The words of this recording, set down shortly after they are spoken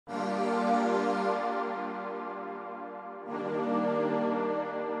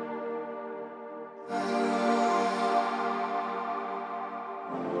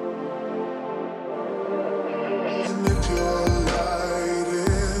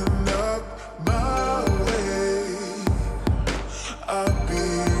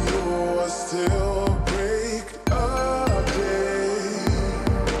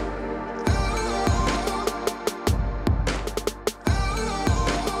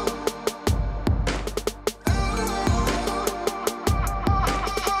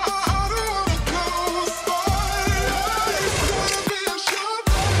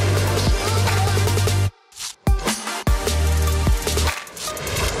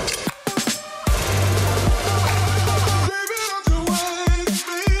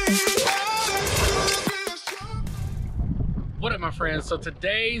friends. So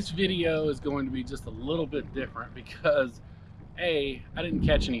today's video is going to be just a little bit different because I didn't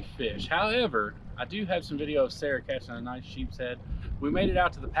catch any fish. However, I do have some video of Sarah catching a nice sheep's head. We made it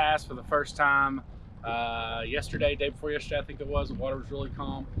out to the pass for the first time yesterday, day before yesterday I think it was. The water was really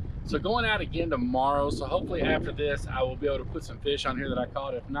calm. So going out again tomorrow, so hopefully after this I will be able to put some fish on here that I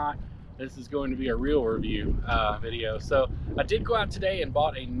caught. If not, this is going to be a reel review video. So I did go out today and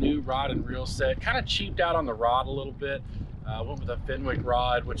bought a new rod and reel set. Kind of cheaped out on the rod a little bit. Went with a Fenwick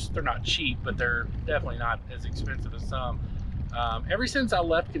rod, which they're not cheap, but they're definitely not as expensive as some. Ever since I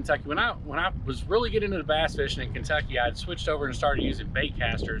left Kentucky, when I was really getting into bass fishing in Kentucky, I'd switched over and started using bait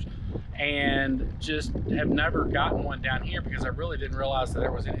casters, and just have never gotten one down here because I really didn't realize that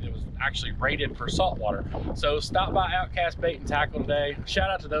there was any that was actually rated for saltwater. So stop by Outcast Bait and Tackle today. Shout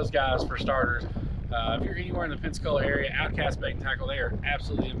out to those guys for starters. If you're anywhere in the Pensacola area, Outcast Bait and Tackle, they are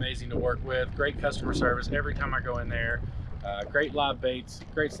absolutely amazing to work with. Great customer service every time I go in there. Great live baits,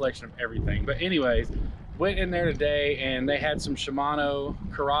 great selection of everything. But anyways, went in there today and they had some Shimano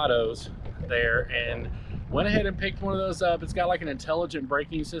Curados there, and went ahead and picked one of those up. It's got like an intelligent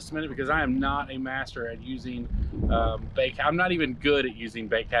braking system in it because I am not a master at using bait. I'm not even good at using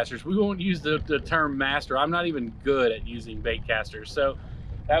bait casters. We won't use the term master. I'm not even good at using bait casters. So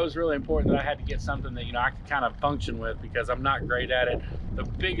that was really important that I had to get something that, you know, I could kind of function with because I'm not great at it. The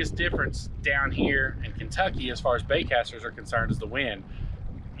biggest difference down here in Kentucky as far as bait casters are concerned is the wind.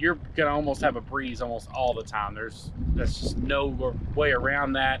 You're gonna almost have a breeze almost all the time. That's just no way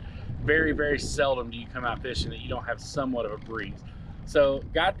around that. Very, very seldom do you come out fishing that you don't have somewhat of a breeze. So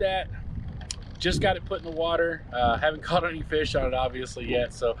got that, just got it put in the water. Haven't caught any fish on it obviously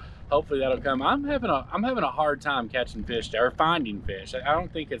yet, so hopefully that'll come. I'm having a hard time catching fish or finding fish. I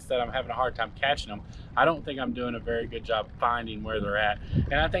don't think it's that I'm having a hard time catching them. I don't think I'm doing a very good job finding where they're at,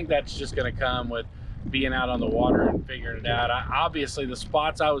 and I think that's just going to come with being out on the water and figuring it out. Obviously the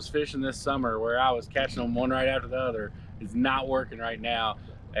spots I was fishing this summer where I was catching them one right after the other is not working right now,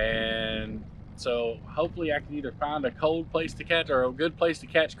 and so hopefully I can either find a cold place to catch or a good place to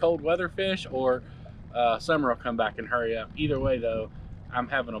catch cold weather fish, or summer will come back and hurry up. Either way though, I'm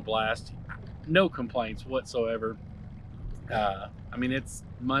having a blast. No complaints whatsoever. I mean, it's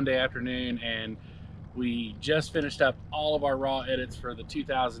Monday afternoon and we just finished up all of our raw edits for the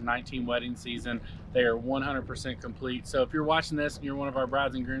 2019 wedding season. They are 100% complete. So if you're watching this and you're one of our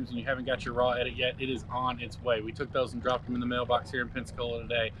brides and grooms and you haven't got your raw edit yet, it is on its way. We took those and dropped them in the mailbox here in Pensacola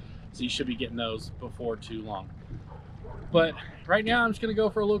today. So you should be getting those before too long. But right now I'm just gonna go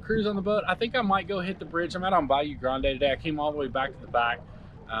for a little cruise on the boat. I think I might go hit the bridge. I'm out on Bayou Grande today. I came all the way back to the back.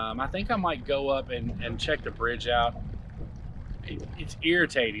 I think I might go up and check the bridge out. It's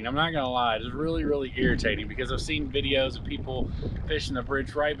irritating, I'm not gonna lie. It's really, really irritating because I've seen videos of people fishing the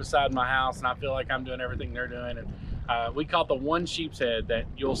bridge right beside my house, and I feel like I'm doing everything they're doing. And we caught the one sheep's head that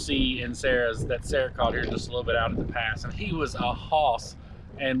you'll see in Sarah's, that Sarah caught here just a little bit out at the pass, and he was a hoss.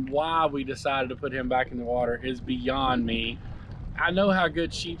 And why we decided to put him back in the water is beyond me. I know how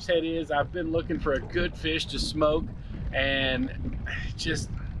good sheep's head is. I've been looking for a good fish to smoke, and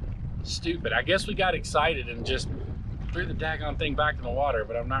just stupid. I guess we got excited and just threw the daggone thing back in the water,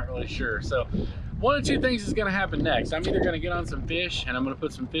 but I'm not really sure. So one of two things is going to happen next. I'm either going to get on some fish and I'm going to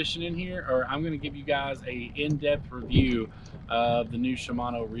put some fishing in here, or I'm going to give you guys a in-depth review of the new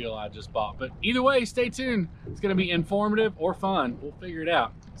Shimano reel I just bought. But either way, stay tuned. It's going to be informative or fun. We'll figure it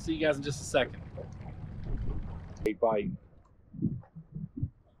out. See you guys in just a second. Hey, bite.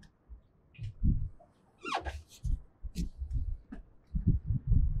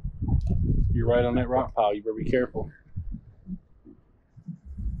 You're right on that rock pile. You better be careful.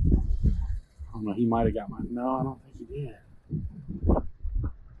 I don't know, he might have got mine. No, I don't think he did.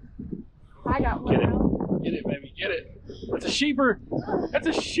 I got one. Get it. Get it, baby. Get it. That's a sheeper. That's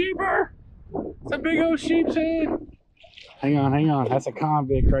a sheeper. It's a big old sheep's head. Hang on, hang on. That's a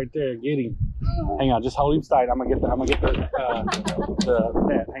convict right there. Get him. Hang on, just hold him tight. I'm gonna get the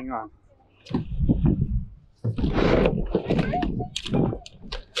net. Hang on.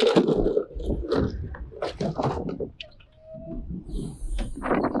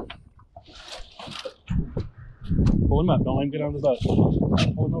 Pull him up, don't let him get on the boat.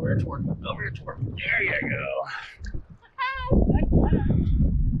 Pull him over here toward him. Over here toward him. There you go.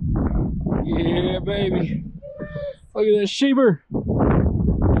 Yeah, baby. Look at this sheeper. I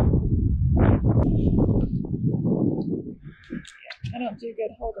don't do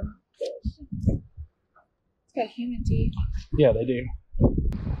good holding fish. It's got human teeth. Yeah, they do.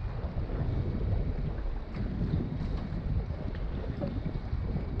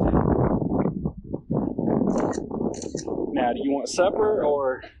 Now, do you want supper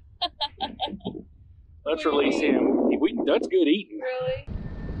or let's release him? We That's good eating. Really?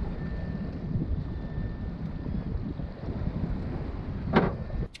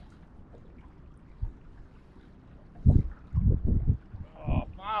 Oh,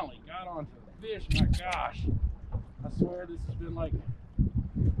 finally got onto the fish. My gosh. I swear this has been like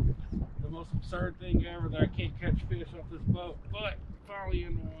the most absurd thing ever that I can't catch fish off this boat. But finally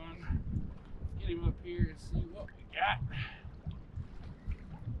into one. Get him up here and see what we got.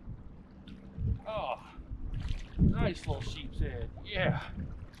 Oh, nice little sheep's head. Yeah.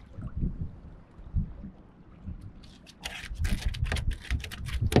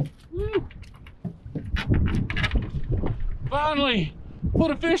 Woo. Finally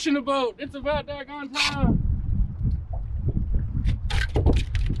put a fish in the boat. It's about daggone time.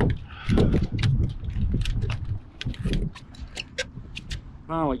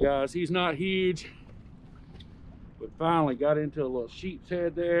 Finally, guys, he's not huge, but finally got into a little sheep's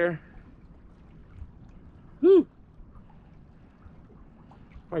head there. Whew.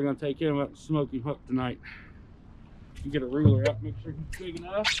 Probably gonna take him up and smoke him up tonight. You get a ruler out, make sure he's big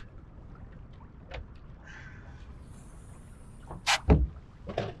enough.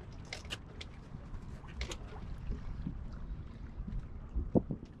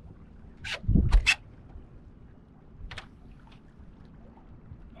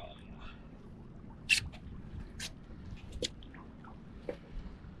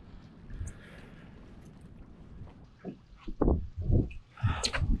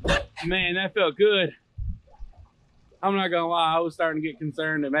 Man, that felt good. I'm not gonna lie, I was starting to get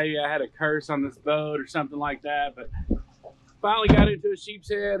concerned that maybe I had a curse on this boat or something like that, but finally got into a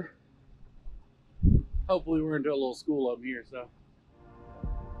sheep's head. Hopefully we're into a little school up here, so.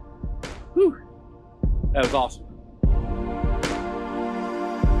 Whew. That was awesome.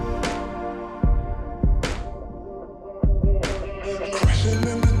 Crashing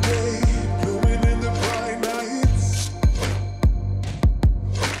in the day, blooming in the bright nights.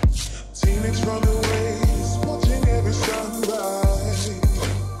 Teenage runaways, watching every sunrise.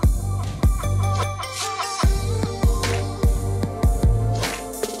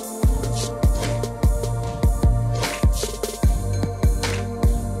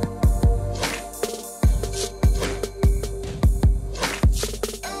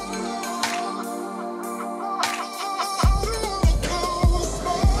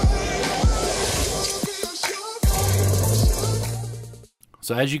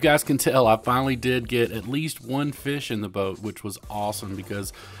 So as you guys can tell, I finally did get at least one fish in the boat, which was awesome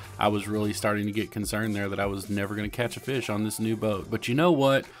because I was really starting to get concerned there that I was never going to catch a fish on this new boat. But you know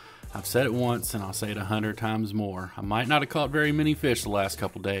what? I've said it once and I'll say it 100 times more. I might not have caught very many fish the last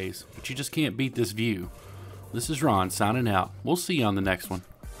couple days, but you just can't beat this view. This is Ron signing out. We'll see you on the next one.